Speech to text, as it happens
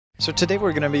So today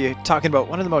we're going to be talking about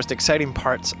one of the most exciting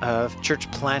parts of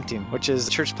church planting, which is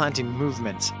church planting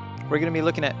movements. We're going to be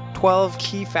looking at 12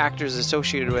 key factors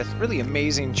associated with really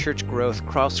amazing church growth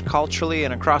cross-culturally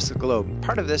and across the globe.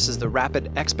 Part of this is the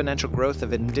rapid exponential growth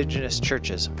of indigenous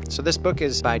churches. So this book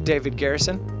is by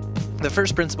Garrison. The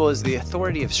first principle is the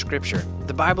authority of Scripture.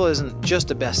 The Bible isn't just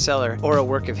a bestseller or a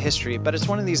work of history, but it's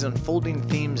one of these unfolding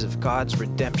themes of God's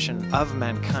redemption of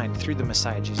mankind through the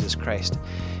Messiah, Jesus Christ.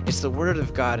 It's the Word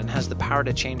of God and has the power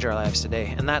to change our lives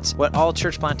today. And that's what all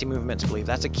church planting movements believe.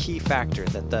 That's a key factor,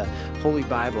 that the Holy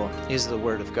Bible is the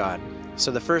Word of God. So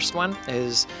the first one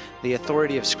is the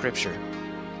authority of Scripture.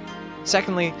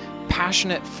 Secondly,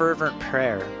 passionate, fervent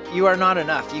prayer. You are not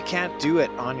enough. You can't do it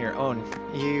on your own.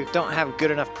 You don't have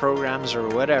good enough programs or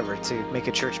whatever to make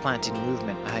a church planting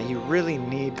movement. You really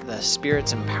need the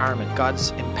Spirit's empowerment,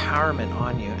 God's empowerment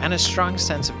on you, and a strong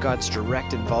sense of God's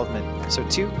direct involvement. So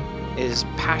 2 is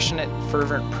passionate,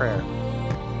 fervent prayer.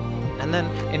 And then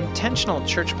intentional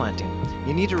church planting.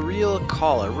 You need a real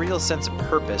call, a real sense of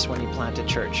purpose when you plant a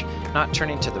church, not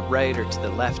turning to the right or to the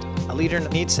left. A leader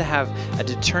needs to have a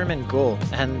determined goal,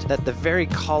 and that the very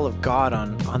call of God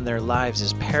on their lives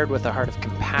is paired with a heart of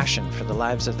compassion for the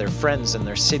lives of their friends and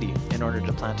their city in order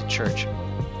to plant a church.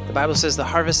 The Bible says the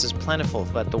harvest is plentiful,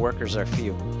 but the workers are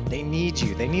few. They need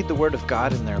you. They need the Word of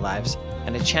God in their lives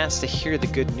and a chance to hear the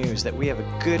good news that we have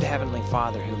a good Heavenly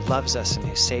Father who loves us and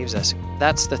who saves us.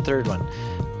 That's the third one,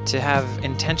 to have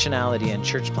intentionality in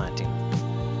church planting.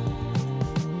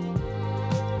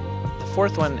 The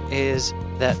fourth one is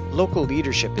that local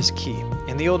leadership is key.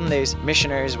 In the olden days,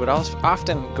 missionaries would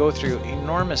often go through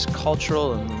enormous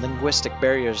cultural and linguistic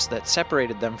barriers that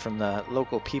separated them from the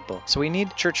local people. So we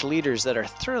need church leaders that are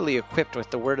thoroughly equipped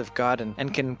with the Word of God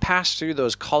and can pass through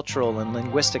those cultural and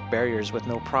linguistic barriers with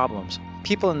no problems.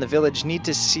 People in the village need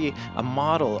to see a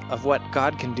model of what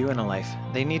God can do in a life.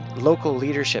 They need local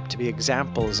leadership to be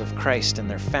examples of Christ in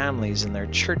their families, in their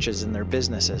churches, in their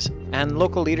businesses. And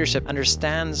local leadership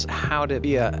understands how to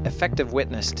be an effective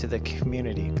witness to the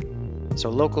community. So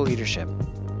local leadership.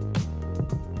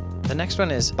 The next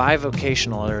one is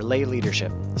bi-vocational or lay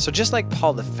leadership. So just like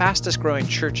Paul, the fastest growing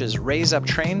churches raise up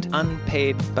trained,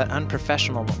 unpaid, but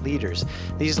unprofessional leaders.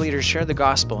 These leaders share the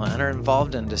gospel and are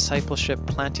involved in discipleship,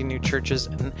 planting new churches,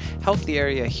 and help the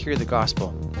area hear the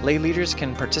gospel. Lay leaders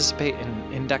can participate in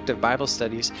inductive Bible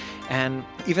studies, and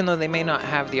even though they may not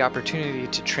have the opportunity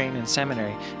to train in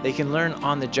seminary, they can learn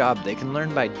on the job, they can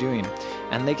learn by doing,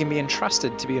 and they can be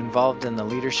entrusted to be involved in the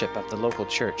leadership of the local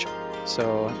church.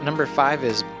 So number 5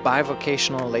 is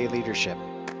bi-vocational lay leadership.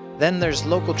 Then there's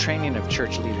local training of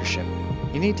church leadership.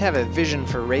 You need to have a vision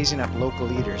for raising up local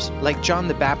leaders, like John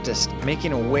the Baptist,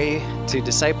 making a way to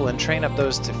disciple and train up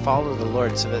those to follow the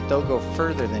Lord so that they'll go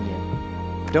further than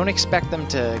you. Don't expect them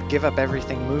to give up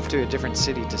everything, move to a different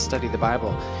city to study the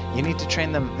Bible. You need to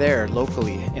train them there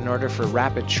locally in order for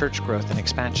rapid church growth and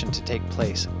expansion to take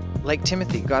place. Like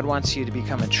Timothy, God wants you to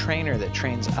become a trainer that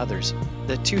trains others.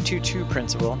 The 2-2-2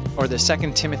 principle, or the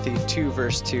 2 Timothy 2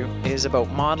 verse 2, is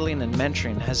about modeling and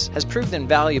mentoring, has proved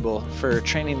invaluable for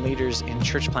training leaders in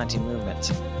church planting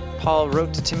movements. Paul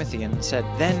wrote to Timothy and said,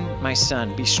 "Then, my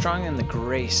son, be strong in the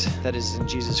grace that is in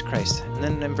Jesus Christ." And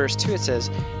then in verse 2 it says,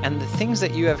 "And the things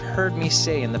that you have heard me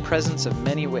say in the presence of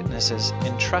many witnesses,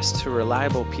 entrust to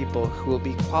reliable people who will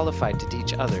be qualified to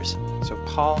teach others." So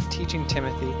Paul teaching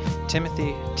Timothy,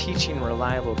 Timothy teaching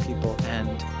reliable people,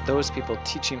 and those people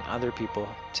teaching other people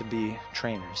to be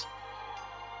trainers.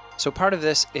 So part of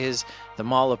this is the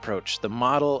MAL approach, the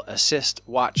model, assist,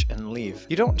 watch, and leave.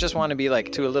 You don't just want to be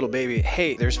like to a little baby,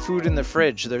 "Hey, there's food in the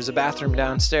fridge, there's a bathroom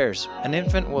downstairs." An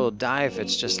infant will die if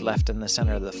it's just left in the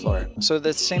center of the floor. So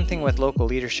the same thing with local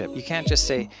leadership. You can't just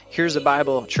say, "Here's a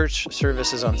Bible, church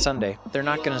services on Sunday." They're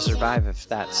not going to survive if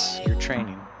that's your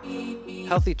training.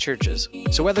 Healthy churches.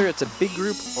 So whether it's a big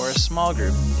group or a small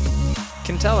group,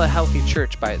 can tell a healthy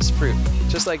church by its fruit.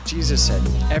 Just like Jesus said,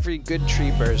 every good tree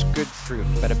bears good fruit,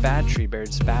 but a bad tree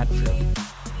bears bad fruit.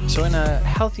 So in a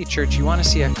healthy church, you want to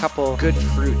see a couple good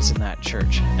fruits in that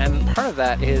church. And part of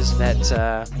that is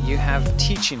that you have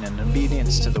teaching and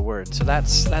obedience to the Word. So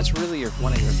that's really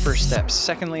one of your first steps.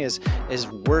 Secondly is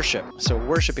worship. So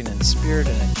worshiping in spirit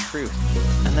and in truth.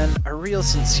 And then a real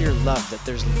sincere love, that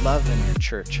there's love in your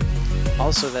church.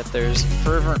 Also that there's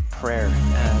fervent prayer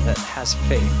that has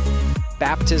faith.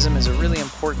 Baptism is a really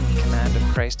important command of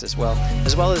Christ as well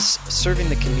as serving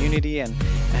the community and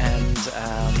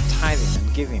tithing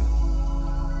and giving.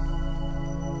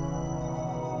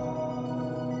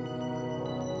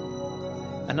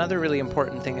 Another really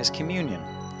important thing is communion.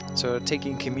 So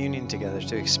taking communion together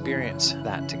to experience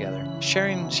that together.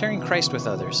 Sharing Christ with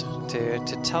others,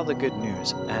 to tell the good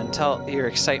news and tell your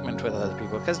excitement with other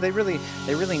people, because they really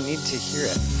need to hear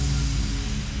it.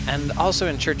 And also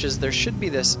in churches, there should be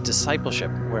this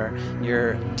discipleship where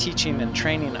you're teaching and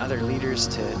training other leaders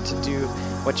to do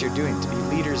what you're doing, to be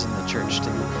leaders in the church, to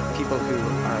be people who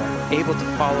are able to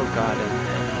follow God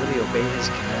and really obey His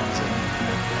commands and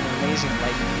an amazing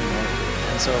life in humility.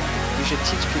 And so you should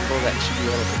teach people that should be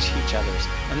able to teach others.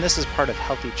 And this is part of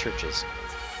healthy churches.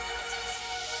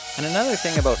 And another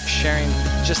thing about sharing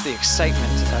just the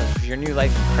excitement of your new life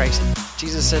in Christ,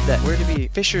 Jesus said that we're to be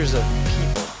fishers of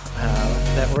people.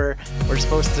 That we're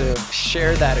supposed to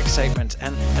share that excitement,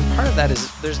 and part of that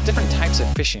is there's different types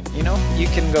of fishing. You know, you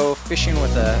can go fishing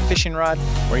with a fishing rod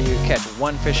where you catch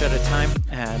one fish at a time,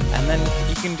 and then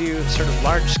you can do sort of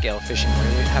large-scale fishing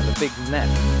where you have a big net.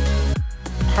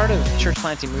 Part of church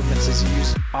planting movements is you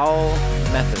use all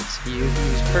methods. You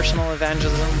use personal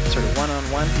evangelism, sort of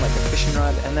one-on-one, like a fishing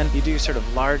rod, and then you do sort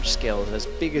of large scale, as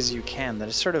big as you can, that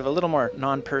is sort of a little more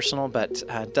non-personal, but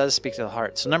does speak to the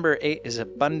heart. So number 8 is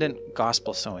abundant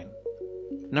gospel sowing.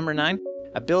 Number 9,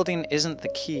 a building isn't the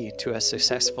key to a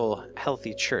successful,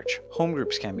 healthy church. Home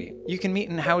groups can be. You can meet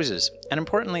in houses, and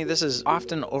importantly, this is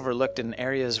often overlooked in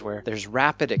areas where there's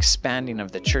rapid expanding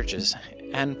of the churches.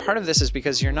 And part of this is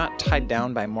because you're not tied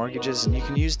down by mortgages, and you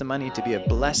can use the money to be a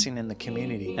blessing in the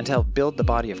community and to help build the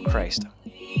body of Christ.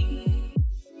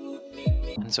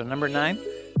 And so number 9,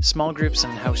 small groups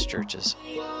and house churches.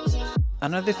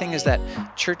 Another thing is that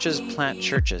churches plant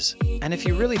churches. And if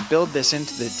you really build this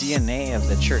into the DNA of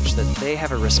the church, that they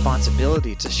have a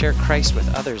responsibility to share Christ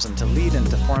with others and to lead and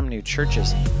to form new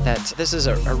churches, that this is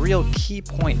a real key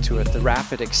point to it, the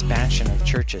rapid expansion of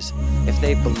churches. If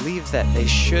they believe that they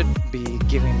should be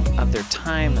giving of their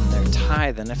time and their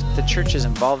tithe, and if the church is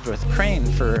involved with praying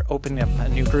for opening up a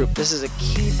new group, this is a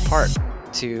key part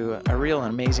to a real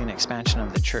amazing expansion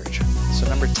of the church. So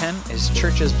number 10 is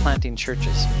churches planting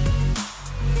churches.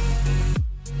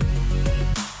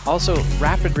 Also,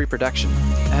 rapid reproduction.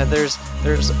 There's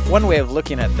one way of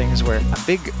looking at things where a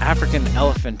big African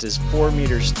elephant is 4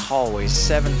 meters tall, weighs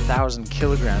 7,000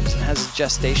 kilograms, and has a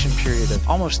gestation period of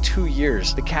almost 2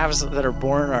 years. The calves that are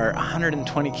born are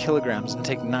 120 kilograms and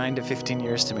take 9 to 15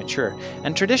 years to mature.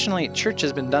 And traditionally, church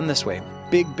has been done this way.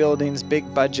 Big buildings,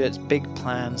 big budgets, big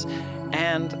plans,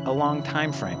 and a long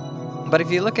time frame. But if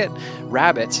you look at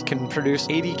rabbits, can produce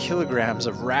 80 kilograms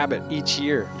of rabbit each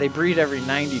year. They breed every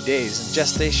 90 days, and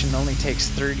gestation only takes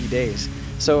 30 days.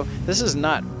 So this is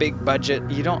not big budget.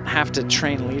 You don't have to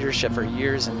train leadership for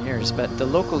years and years, but the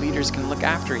local leaders can look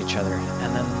after each other,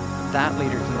 and then that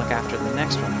leader can look after the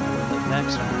next one, the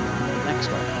next one, the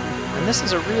next one. And this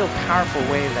is a real powerful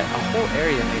way that a whole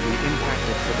area may be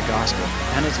impacted for the gospel.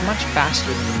 And it's much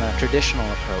faster than the traditional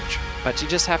approach. But you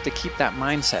just have to keep that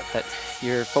mindset that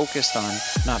you're focused on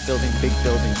not building big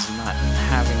buildings and not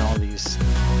having all these.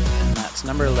 And that's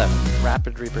number 11,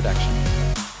 rapid reproduction.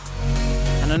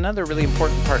 And another really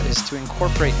important part is to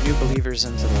incorporate new believers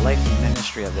into the life and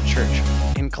ministry of the church.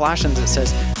 In Colossians it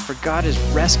says, "For God has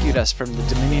rescued us from the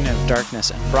dominion of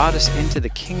darkness and brought us into the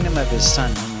kingdom of His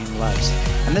Son, whom He loves."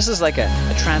 And this is like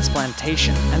a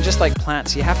transplantation. And just like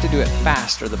plants, you have to do it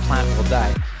fast or the plant will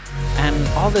die. And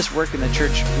all this work in the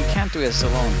church, we can't do this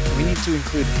alone. We need to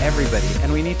include everybody,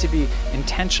 and we need to be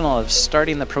intentional of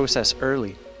starting the process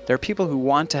early. There are people who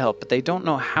want to help, but they don't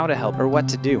know how to help or what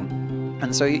to do.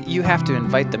 And so you have to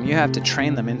invite them. You have to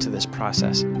train them into this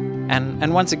process.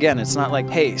 And once again, it's not like,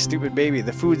 hey, stupid baby,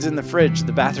 the food's in the fridge,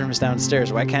 the bathroom's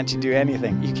downstairs, why can't you do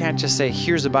anything? You can't just say,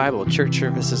 here's a Bible, church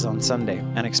services on Sunday,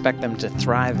 and expect them to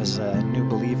thrive as a new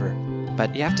believer.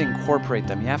 But you have to incorporate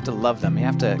them, you have to love them, you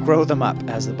have to grow them up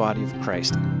as the body of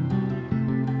Christ.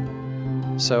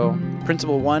 So,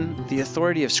 principle 1, the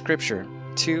authority of Scripture.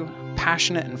 2,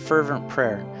 passionate and fervent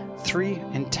prayer. 3,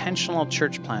 intentional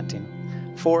church planting.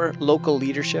 4, local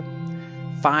leadership.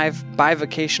 5,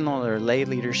 bi-vocational or lay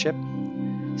leadership.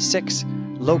 6,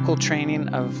 local training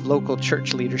of local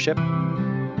church leadership.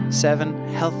 7,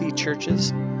 healthy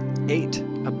churches. 8,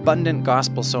 abundant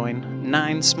gospel sowing.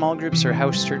 9, small groups or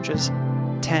house churches.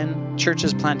 10,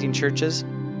 churches planting churches.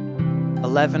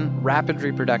 11, rapid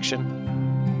reproduction.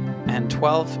 And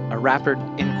 12, a rapid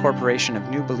incorporation of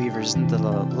new believers into the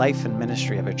life and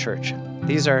ministry of a church.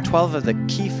 These are 12 of the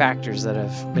key factors that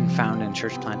have been found in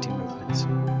church planting movements.